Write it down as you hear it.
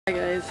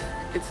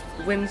anyways, it's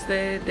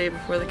Wednesday, day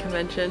before the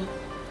convention.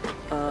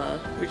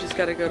 We just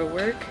gotta go to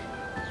work,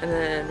 and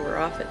then we're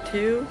off at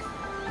 2,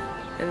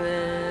 and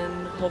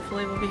then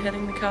hopefully we'll be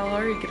heading to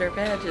Colorado to get our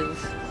badges.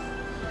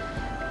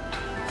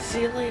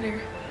 See you later.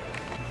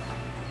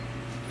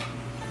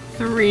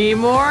 3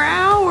 more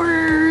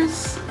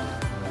hours.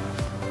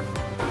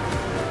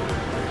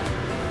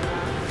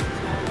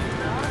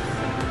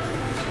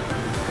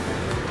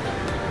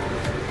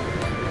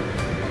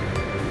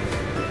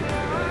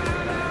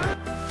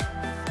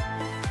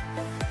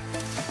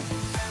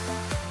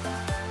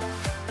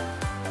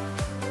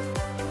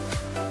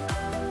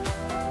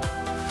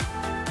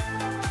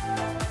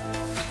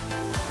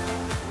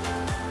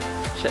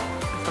 Shit,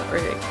 it's not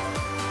rigging.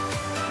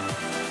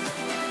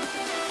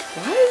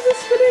 Why is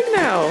this fitting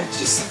now? It's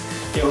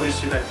just, you always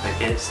do that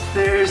like it's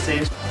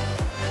Thursday.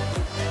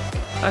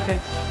 Okay.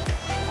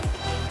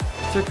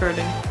 It's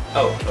recording.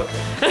 Oh, okay.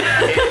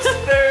 It's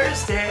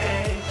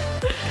Thursday.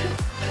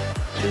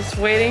 Just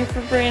waiting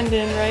for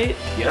Brandon, right?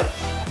 Yep.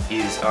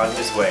 He's on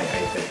his way,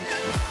 I think.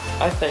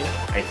 I think.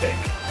 I think.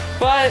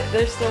 But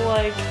there's still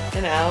like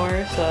an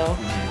hour, so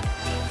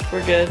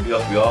we're good. We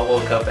all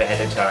woke up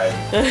ahead of time,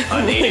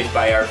 unaided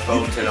by our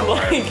phones and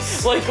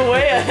alarms. like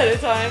way ahead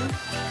of time.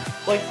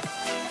 Like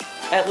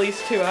at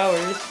least 2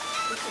 hours.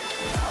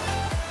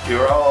 We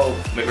were all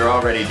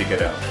ready to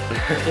get out.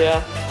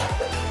 Yeah.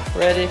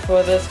 Ready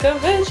for this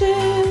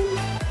convention.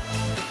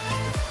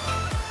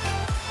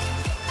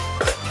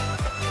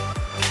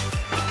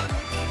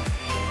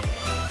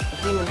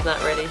 Demon's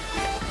not ready.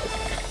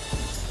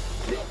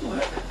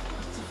 What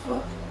the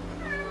fuck?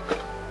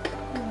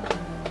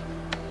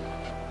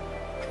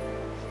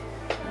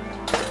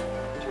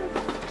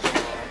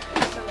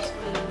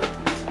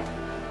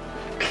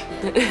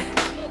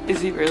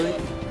 Is he really?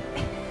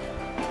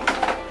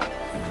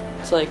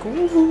 It's like,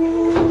 woo.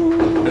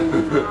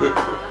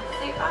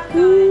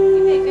 You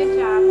did a good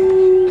job.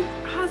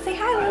 Oh, say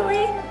hi,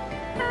 Lily.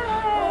 Hi.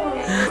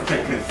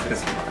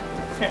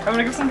 Here, I'm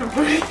gonna give some to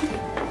Booty.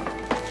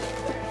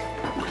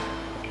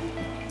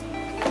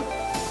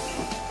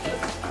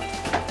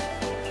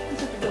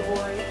 Such a good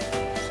boy. I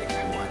think I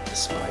want the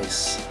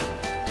spice.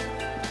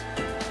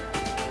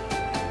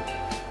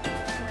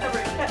 I'm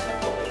covering catnip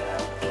over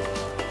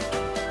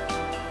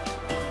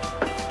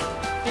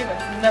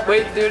now.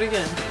 Wait, do it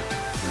again.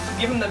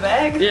 Give him the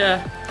bag?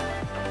 Yeah.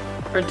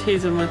 Or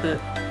tease him with it.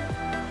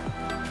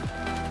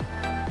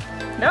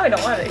 No, I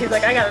don't want it. He's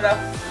like, I got enough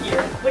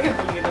here. Look at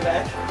Booty in the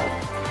back.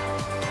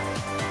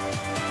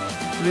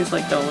 Booty's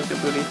like, don't look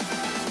at Booty.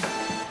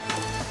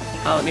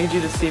 I don't need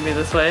you to see me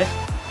this way.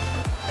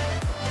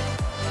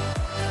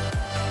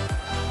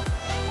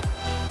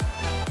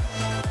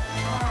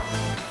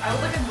 I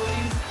would look at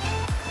Booty's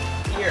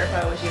ear if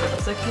I was you. It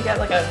looks like he got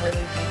like a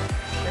really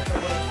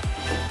different one.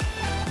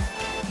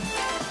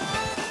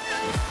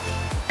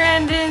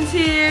 Brandon's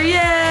here,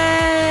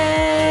 yay!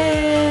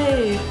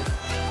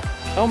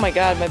 Oh my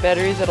god, my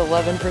battery's at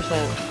 11%.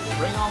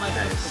 Bring all my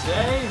things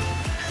today.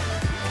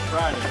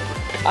 Friday.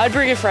 I'd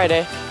bring it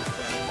Friday.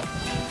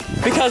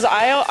 Because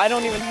I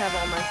don't even have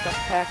all my stuff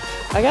packed.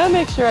 I gotta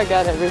make sure I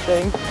got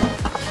everything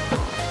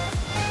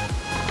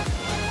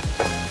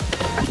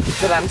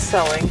that I'm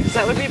selling. Because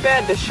that would be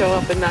bad to show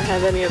up and not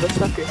have any of the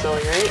stuff you're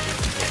selling, right?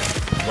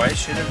 What I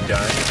should have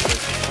done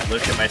was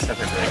look at my stuff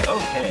and be like,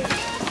 okay,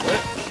 what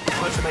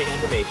much of my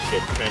anime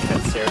shit can I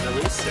have Sarah and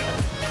Elise sell?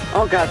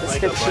 Oh god, the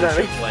Like a skip shit out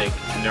bunch of me. of like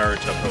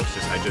Naruto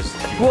posters. I just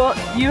Well,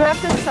 you have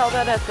to sell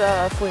that at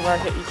the flea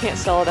market. You can't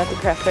sell it at the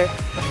craft fair.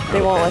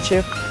 They won't let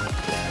you.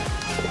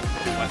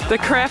 The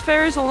craft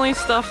fair is only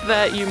stuff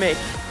that you make.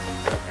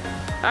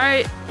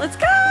 Alright, let's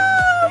go!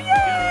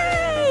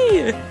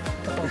 Yay!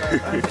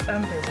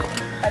 I'm busy.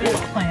 I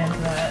didn't plan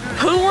that.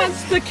 Who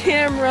wants the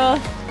camera?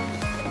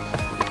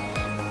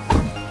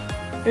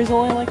 There's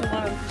only like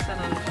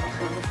 11% on the shelf,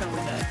 so we're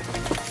filming that.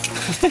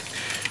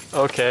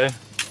 Okay.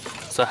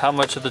 So how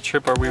much of the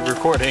trip are we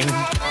recording?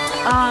 Only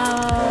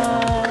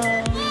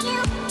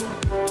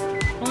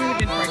the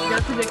good part. You got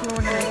to predict when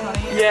we're gonna be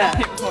funny. Yeah.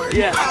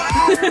 Yeah.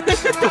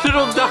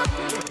 It'll die.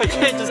 I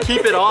can't just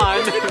keep it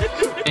on. I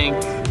think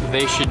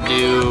they should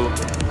do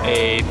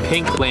a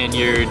pink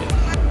lanyard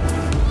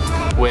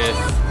with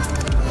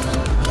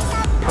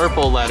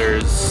purple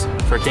letters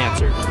for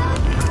cancer.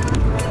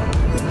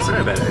 That's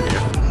not a bad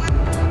idea.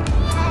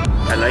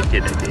 I like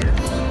the idea.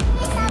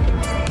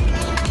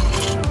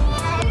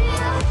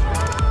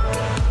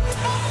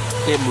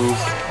 It moved.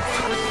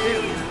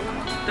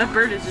 That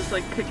bird is just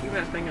like picking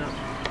that thing up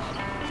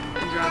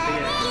and dropping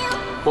it.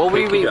 Well,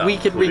 Pick it up. we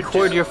could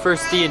record your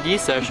first D&D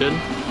session.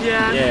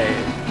 Yeah. Yay.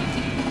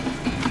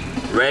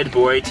 Red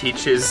boy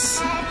teaches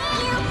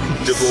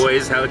Du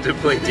Bois how to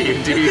play D&D. I'll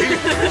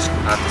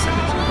have to send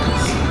it to you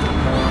guys.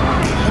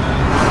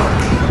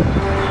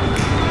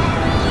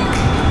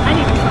 I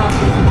need to talk.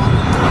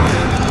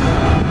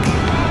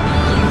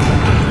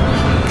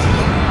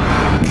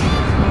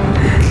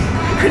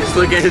 I just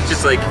look at it, it's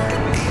just like,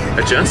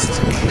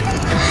 adjust.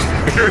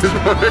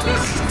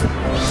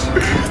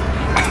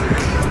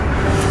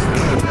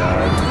 Oh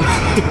god.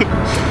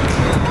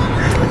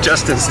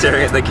 Justin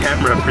staring at the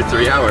camera for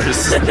 3 hours.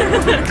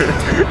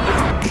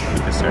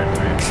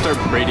 Start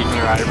braiding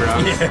their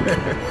eyebrows.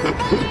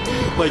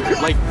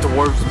 Yeah. like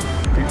dwarves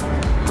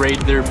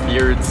braid their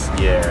beards.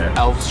 Yeah.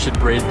 Elves should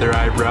braid their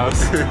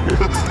eyebrows.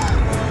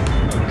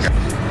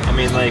 I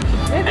mean, like,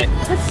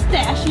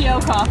 Pistachio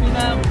coffee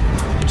though.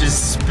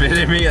 just spit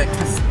at me like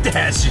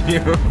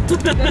pistachio.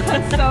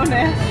 That's so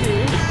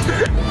nasty.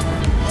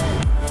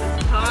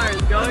 This car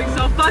is going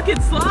so fucking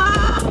slow.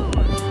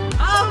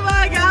 Oh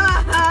my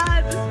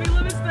god, the speed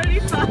limit's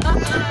 35.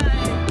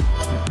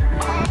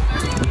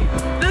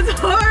 That's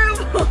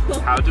horrible.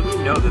 How do we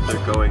know that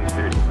they're going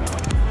 30 miles?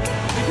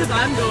 Because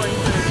I'm going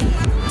 30.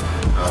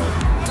 Oh.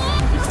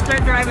 Just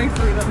start driving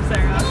through them,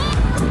 Sarah.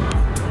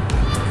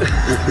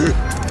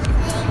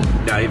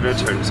 Not even a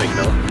turn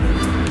signal.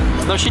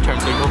 No, she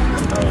turned signal.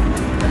 Oh.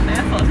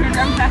 Asshole, turn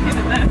around back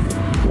into this.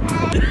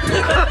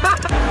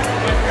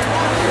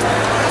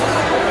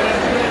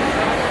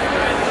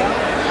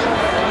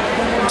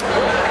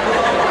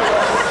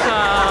 So,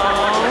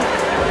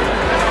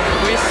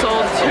 we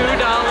sold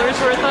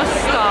 $2 worth of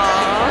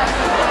stuff.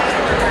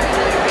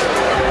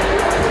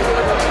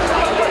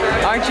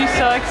 Aren't you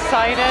so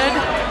excited?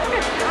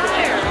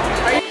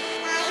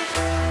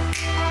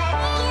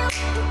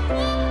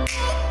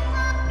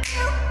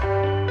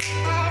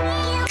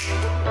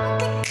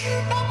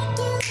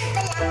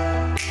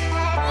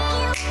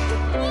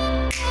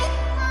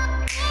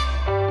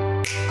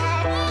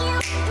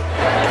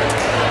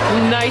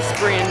 Nice,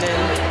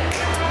 Brandon.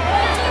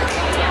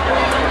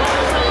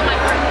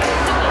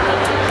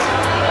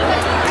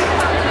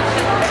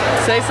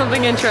 Say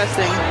something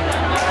interesting.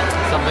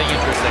 Something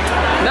interesting.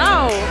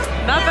 No,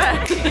 not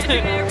that. I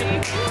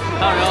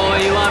don't know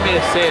what you want me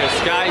to say. The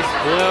sky's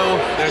blue.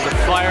 There's a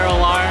fire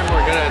alarm.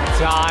 We're gonna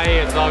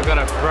die. It's all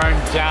gonna burn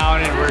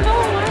down, and we're.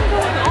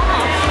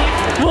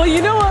 Well,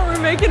 you know what?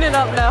 We're making it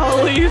up now,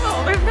 Elise.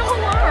 No, there's no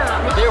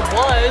alarm. There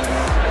was.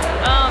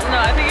 No,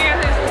 I think you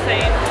guys are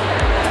insane.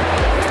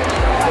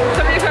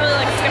 Somebody probably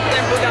like skipped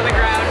their boot on the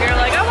ground. And you're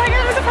like, oh my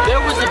god, there's a fire. There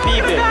was a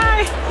beeping.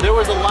 There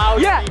was a loud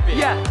beeping.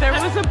 Yeah, there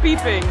was a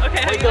beeping.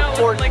 Okay, like a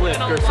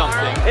forklift or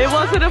something. It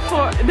wasn't a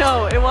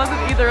no, it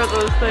wasn't either of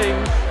those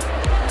things.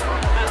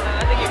 I don't know,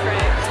 I think you're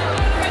cray.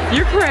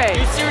 You're cray.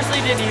 You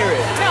seriously didn't hear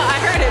it? No,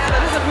 I heard it, but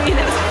that doesn't mean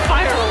it's a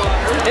fire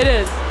alarm. It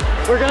is.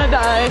 We're gonna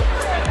die.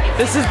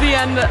 This is the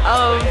end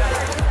of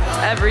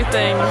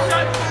everything.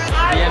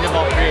 The end of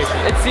all creation.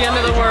 It's the end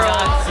of the world.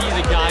 Did you not see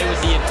the guy with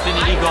the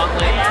infinity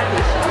gauntlet?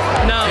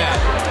 No,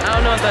 I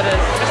don't know what that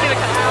is. I see the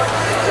cutout.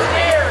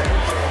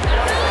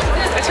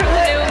 It's from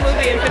the new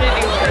movie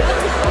Infinity War.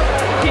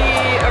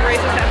 He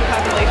erases half the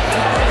population.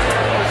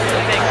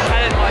 I think. I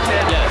didn't watch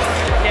it. Yes.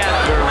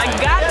 Yeah. I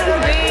got this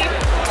bee.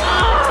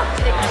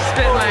 You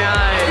spit in my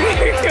eye.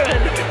 You're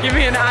good. Give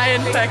me an eye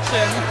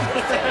infection.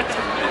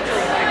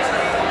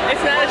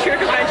 It's not a true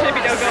convention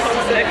if you don't go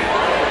homesick.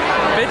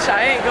 Bitch,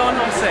 I ain't going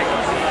homesick.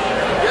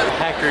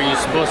 Heck, are you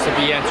supposed to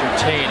be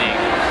entertaining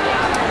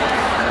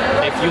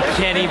if you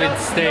can't even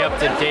stay up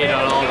to date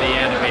on all the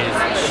animes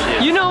and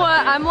shit? You know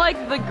what? I'm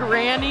like the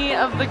granny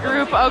of the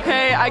group,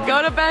 okay? I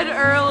go to bed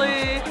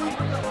early.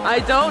 I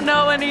don't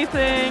know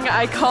anything.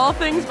 I call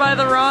things by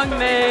the wrong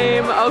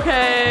name,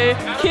 okay?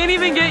 Can't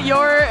even get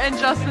your and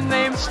Justin's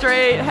name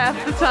straight half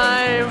the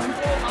time.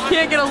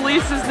 Can't get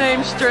Elise's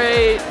name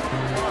straight.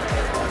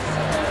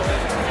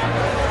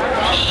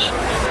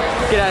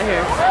 Get out of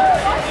here.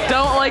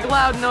 Don't like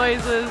loud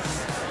noises.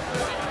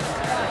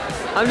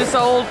 I'm just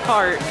an old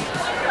fart.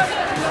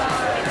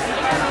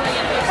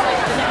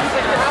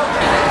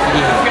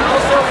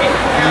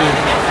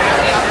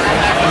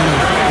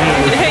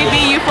 Hey B,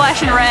 you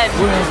flashing red.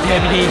 World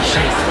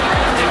domination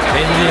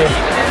and the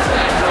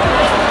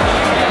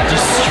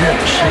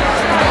destruction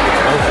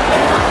of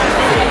all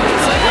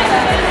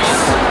things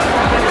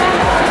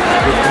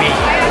with me.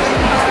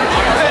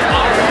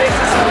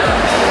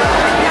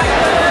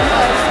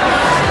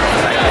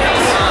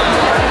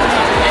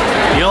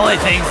 The only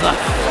things left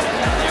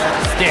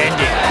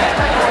standing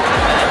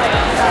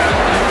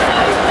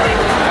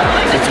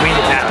between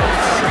the powers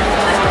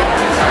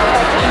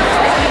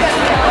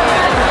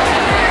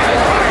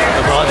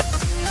of all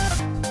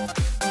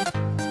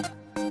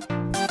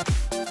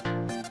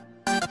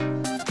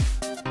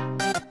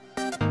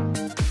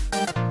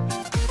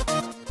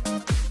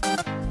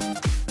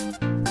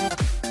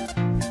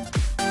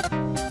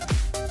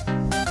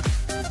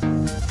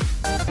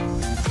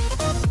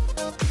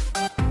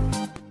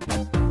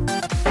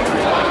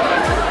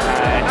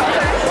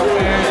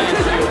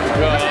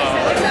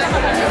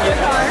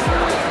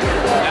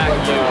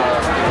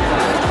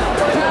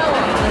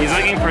He's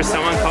looking for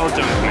someone called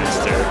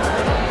Junkmaster.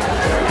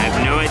 I have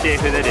no idea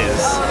who that is.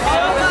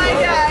 Oh my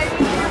god,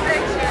 your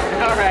picture.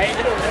 Alright.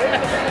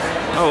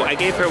 Oh, I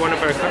gave her one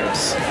of our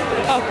cars.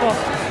 Oh, cool.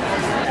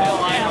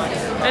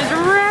 There's a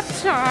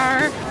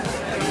Raptor.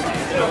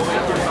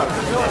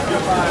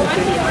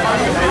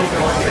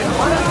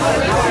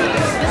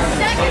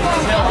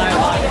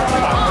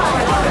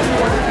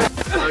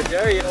 How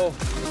dare you?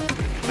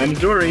 I'm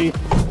Dory.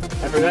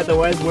 I forgot the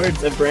wise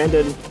words of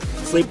Brandon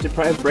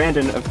sleep-deprived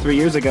Brandon of 3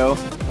 years ago.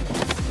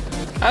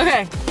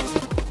 Okay,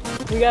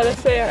 we gotta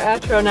say our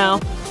outro now.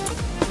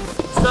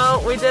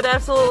 So we did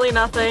absolutely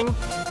nothing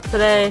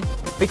today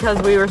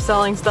because we were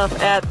selling stuff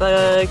at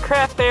the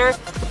craft fair,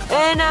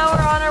 and now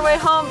we're on our way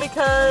home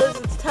because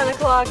it's 10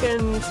 o'clock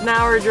and it's an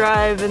hour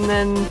drive, and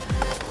then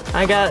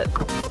I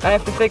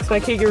have to fix my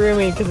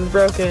kigurumi because it's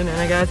broken,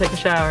 and I gotta take a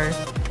shower.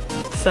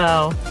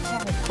 So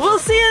we'll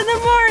see you in the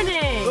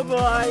morning.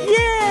 Bye-bye.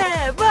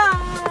 Yeah, bye.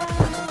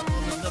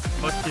 How the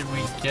fuck did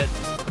we get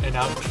an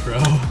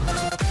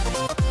outro?